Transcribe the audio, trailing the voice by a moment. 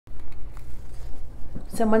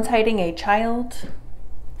Someone's hiding a child.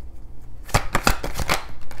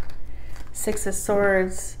 Six of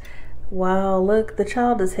Swords. Wow, look, the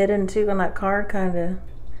child is hidden too on that card, kind of.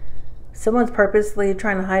 Someone's purposely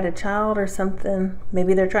trying to hide a child or something.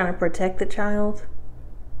 Maybe they're trying to protect the child.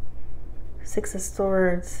 Six of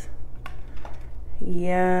Swords.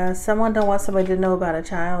 Yeah, someone don't want somebody to know about a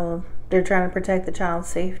child. They're trying to protect the child's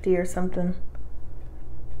safety or something.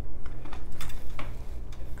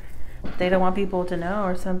 They don't want people to know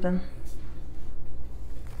or something.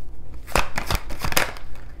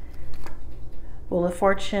 Wheel of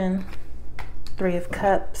Fortune. Three of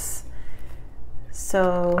Cups.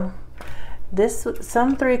 So this,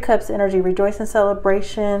 some Three of Cups energy, rejoicing,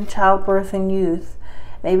 celebration, childbirth, and youth.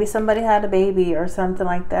 Maybe somebody had a baby or something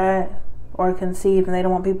like that, or conceived, and they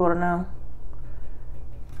don't want people to know.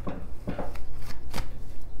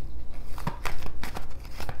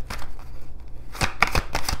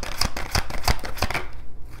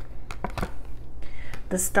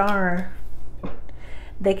 The Star.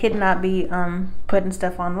 They could not be putting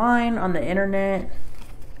stuff online on the internet.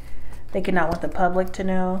 They could not want the public to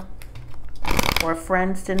know, or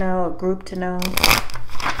friends to know, a group to know.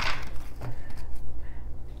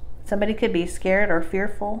 Somebody could be scared or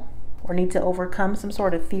fearful, or need to overcome some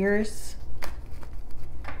sort of fears.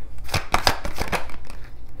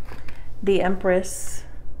 The Empress.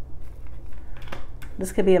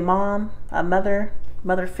 This could be a mom, a mother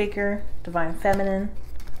figure, divine feminine.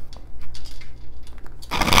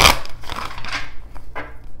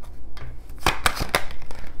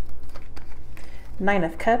 Nine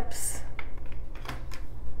of Cups.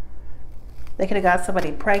 They could have got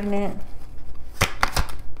somebody pregnant.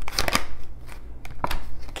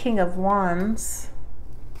 King of Wands.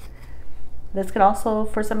 This could also,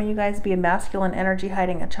 for some of you guys, be a masculine energy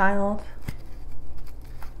hiding a child.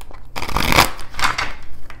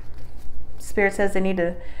 Spirit says they need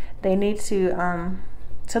to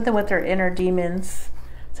something with their inner demons,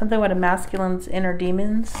 something with a masculine's inner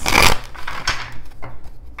demons.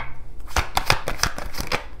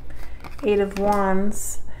 Eight of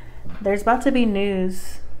Wands. There's about to be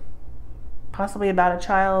news, possibly about a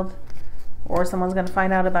child, or someone's going to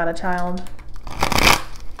find out about a child.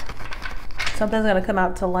 Something's going to come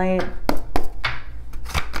out to light.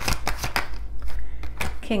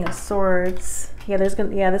 King of Swords. Yeah,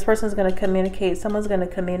 this person's going to communicate. Someone's going to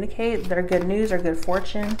communicate their good news or good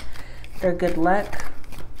fortune, their good luck.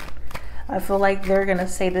 I feel like they're going to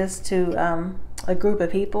say this to a group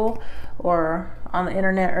of people or on the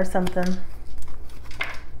internet or something.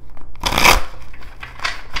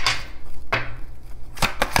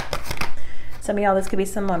 Some of y'all, this could be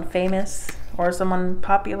someone famous or someone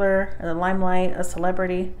popular in the limelight, a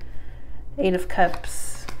celebrity. Eight of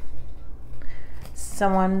Cups.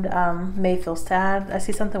 Someone may feel sad. I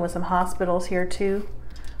see something with some hospitals here too.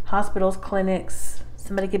 Hospitals, clinics.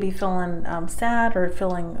 Somebody could be feeling sad or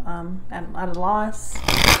feeling at a loss.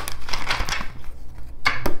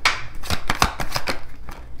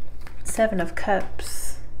 Seven of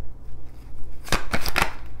Cups.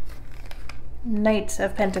 Knight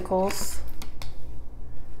of Pentacles.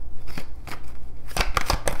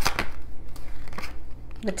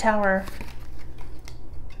 The Tower.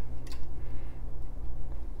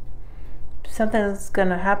 Something's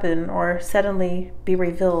gonna happen or suddenly be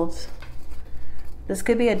revealed. This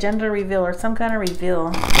could be a gender reveal or some kind of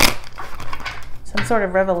reveal. Some sort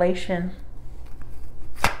of revelation.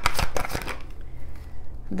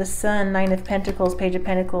 The Sun, Nine of Pentacles, Page of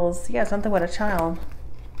Pentacles. Yeah, something with a child.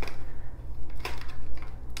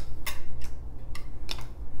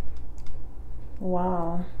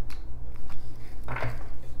 Wow.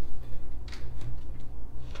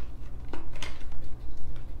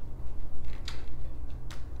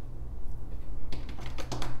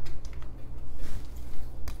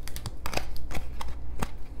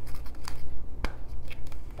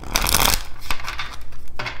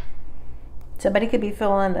 Somebody could be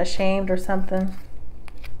feeling ashamed or something.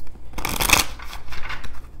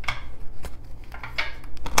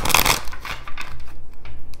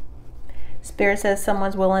 Spirit says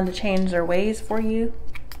someone's willing to change their ways for you.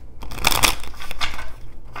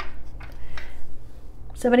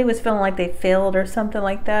 Somebody was feeling like they failed or something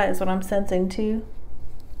like that is what I'm sensing too.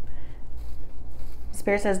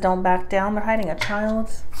 Spirit says don't back down. They're hiding a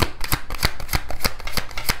child.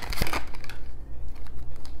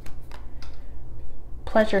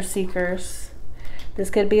 Pleasure seekers. This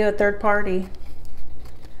could be a third party.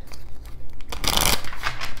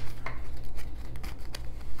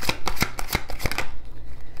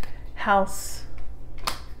 House.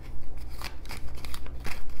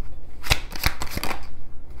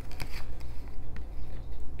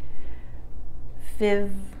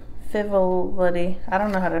 frivolity. I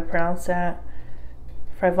don't know how to pronounce that.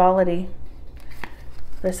 Frivolity.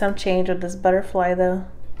 There's some change with this butterfly though.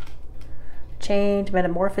 Change,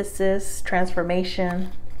 metamorphosis,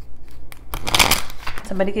 transformation.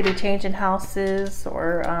 Somebody could be changing houses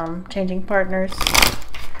or changing partners.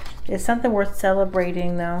 It's something worth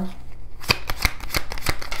celebrating though.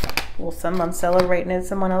 Well, someone's celebrating it.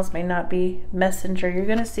 Someone else may not be. Messenger. You're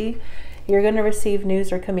going to see. You're going to receive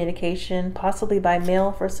news or communication, possibly by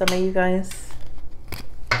mail for some of you guys.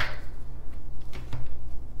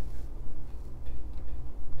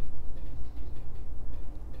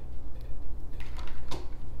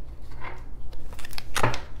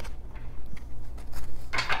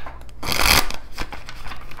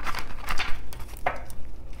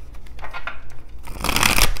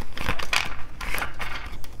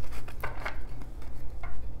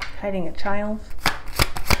 Hiding a child.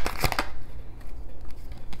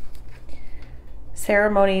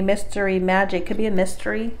 Ceremony, mystery, magic. Could be a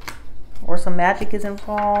mystery, or some magic is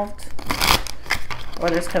involved,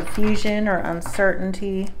 or there's confusion or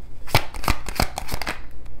uncertainty.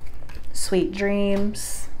 Sweet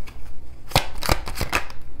dreams.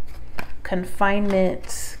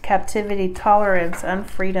 Confinement, captivity, tolerance,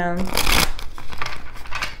 unfreedom.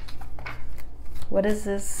 What is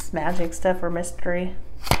this magic stuff or mystery?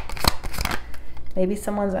 Maybe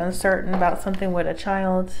someone's uncertain about something with a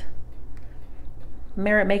child.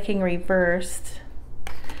 Merit making reversed.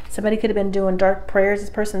 Somebody could have been doing dark prayers. This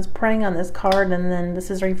person's praying on this card and then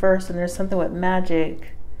this is reversed and there's something with magic.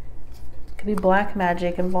 Could be black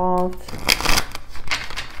magic involved.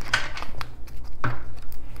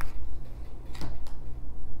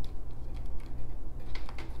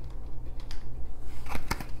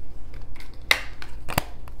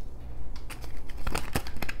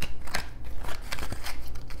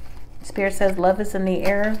 Spirit says love is in the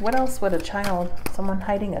air. What else with a child? Someone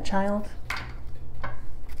hiding a child.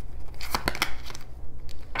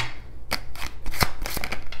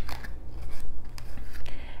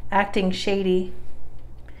 Acting shady.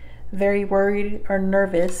 Very worried or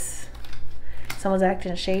nervous. Someone's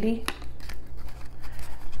acting shady.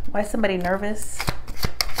 Why is somebody nervous?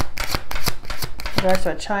 In regards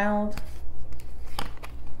to a child.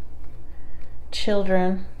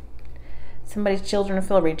 Children. Somebody's children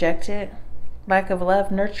feel rejected. Lack of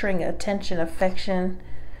love, nurturing, attention, affection.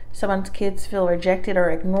 Someone's kids feel rejected or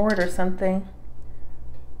ignored or something.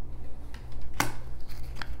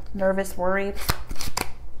 Nervous, worried.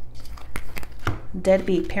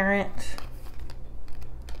 Deadbeat parent.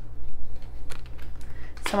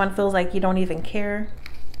 Someone feels like you don't even care.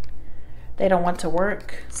 They don't want to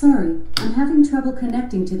work. Sorry, I'm having trouble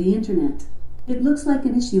connecting to the internet. It looks like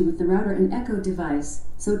an issue with the router and Echo device,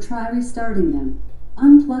 so try restarting them.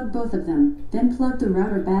 Unplug both of them, then plug the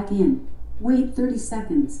router back in. Wait 30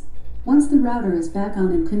 seconds. Once the router is back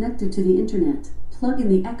on and connected to the internet, plug in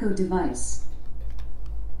the Echo device.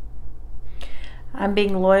 I'm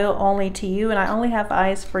being loyal only to you and I only have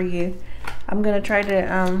eyes for you. I'm going to try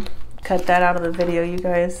to cut that out of the video, you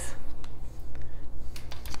guys.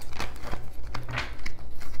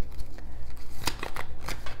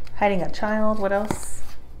 Hiding a child. What else?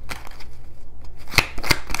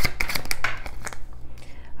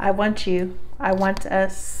 I want you. I want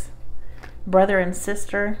us. Brother and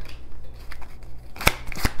sister.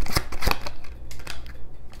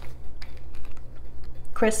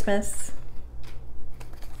 Christmas.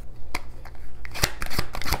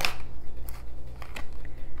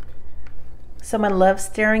 Someone loves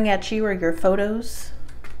staring at you or your photos.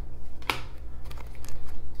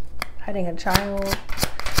 Hiding a child.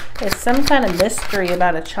 It's some kind of mystery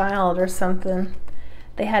about a child or something.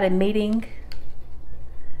 They had a meeting.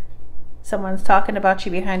 Someone's talking about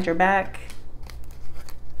you behind your back.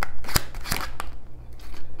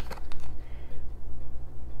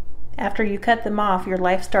 After you cut them off, your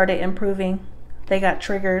life started improving. They got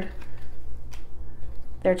triggered.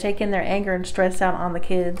 They're taking their anger and stress out on the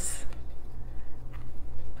kids.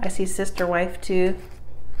 I see sister wife too.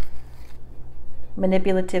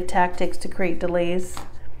 Manipulative tactics to create delays.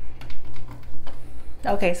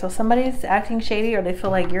 Okay, so somebody's acting shady or they feel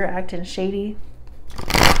like you're acting shady.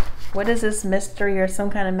 What is this mystery or some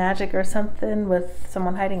kind of magic or something with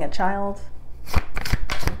someone hiding a child?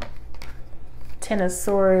 Ten of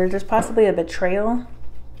Swords. There's possibly a betrayal.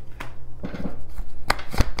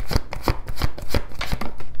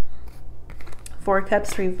 Four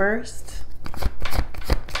Cups reversed.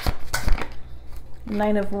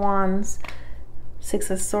 Nine of Wands. Six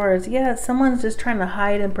of Swords. Yeah, someone's just trying to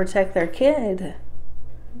hide and protect their kid.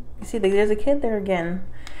 You see, there's a kid there again.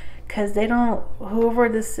 Because they don't, whoever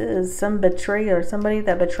this is, some betrayer, somebody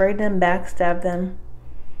that betrayed them, backstabbed them.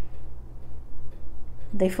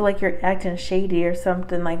 They feel like you're acting shady or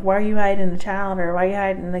something. Like, why are you hiding the child, or why are you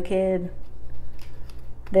hiding the kid?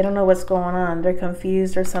 They don't know what's going on. They're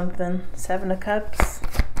confused or something. 7 of Cups.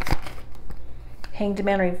 Hanged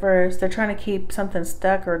Man reverse. They're trying to keep something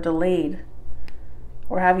stuck or delayed,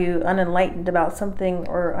 or have you unenlightened about something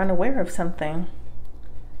or unaware of something.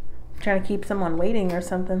 Trying to keep someone waiting or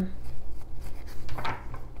something.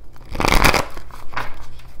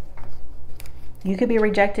 You could be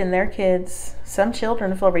rejecting their kids. Some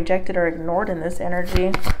children feel rejected or ignored in this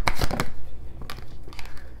energy.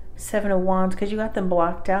 7 of Wands, because you got them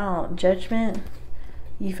blocked out. Judgment.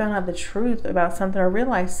 You found out the truth about something or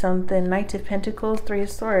realized something. Knight of Pentacles, 3 of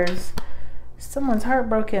Swords. Someone's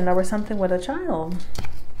heartbroken over something with a child.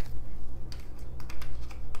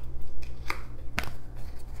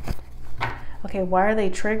 Okay, why are they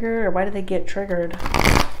triggered, or why do they get triggered?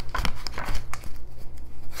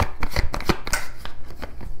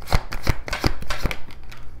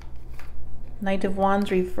 Knight of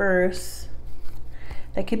Wands reverse.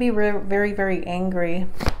 They could be very, very angry.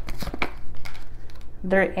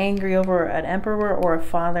 They're angry over an emperor or a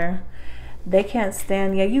father. They can't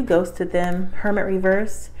stand, yeah, you ghosted them. Hermit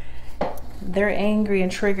reverse. They're angry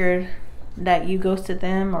and triggered that you ghosted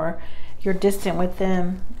them, or you're distant with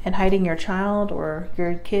them and hiding your child or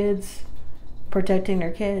your kids, protecting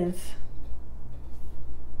their kids.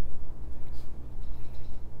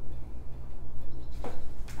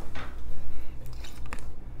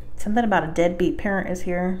 Something about a deadbeat parent is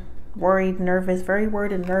here. Worried, nervous, very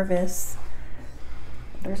worried and nervous.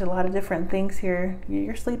 There's a lot of different things here.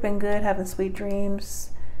 You're sleeping good, having sweet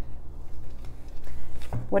dreams.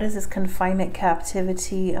 What is this? Confinement,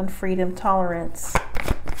 captivity, unfreedom, tolerance.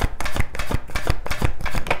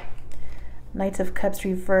 Knight of Cups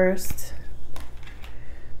reversed.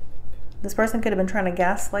 This person could have been trying to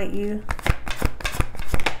gaslight you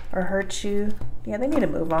or hurt you. Yeah, they need to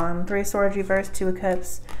move on. 3 of Swords reversed, 2 of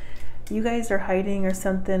Cups. You guys are hiding or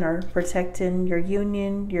something, or protecting your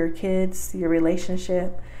union, your kids, your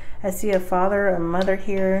relationship. I see a father, a mother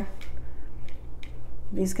here.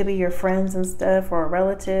 These could be your friends and stuff, or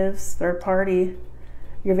relatives, third party.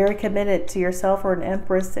 You're very committed to yourself, or an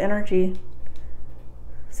Empress energy.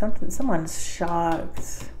 Someone's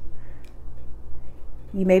shocked.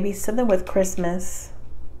 You may be something with Christmas.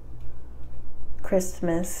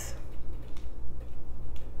 Christmas.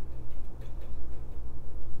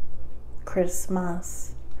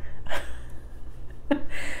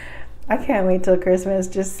 I can't wait till Christmas.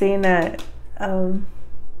 Just seeing that.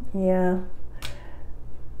 Yeah.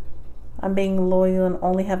 I'm being loyal and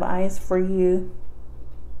only have eyes for you.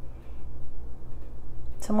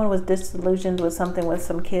 Someone was disillusioned with something with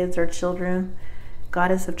some kids or children.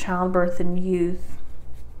 Goddess of childbirth and youth.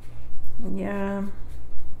 Yeah.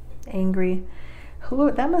 Angry.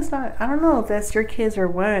 Who, that must not, I don't know if that's your kids or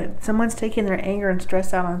what. Someone's taking their anger and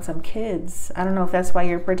stress out on some kids. I don't know if that's why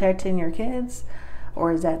you're protecting your kids,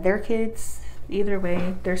 or is that their kids? Either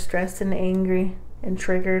way, they're stressed and angry and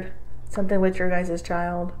triggered. Something with your guys'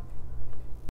 child.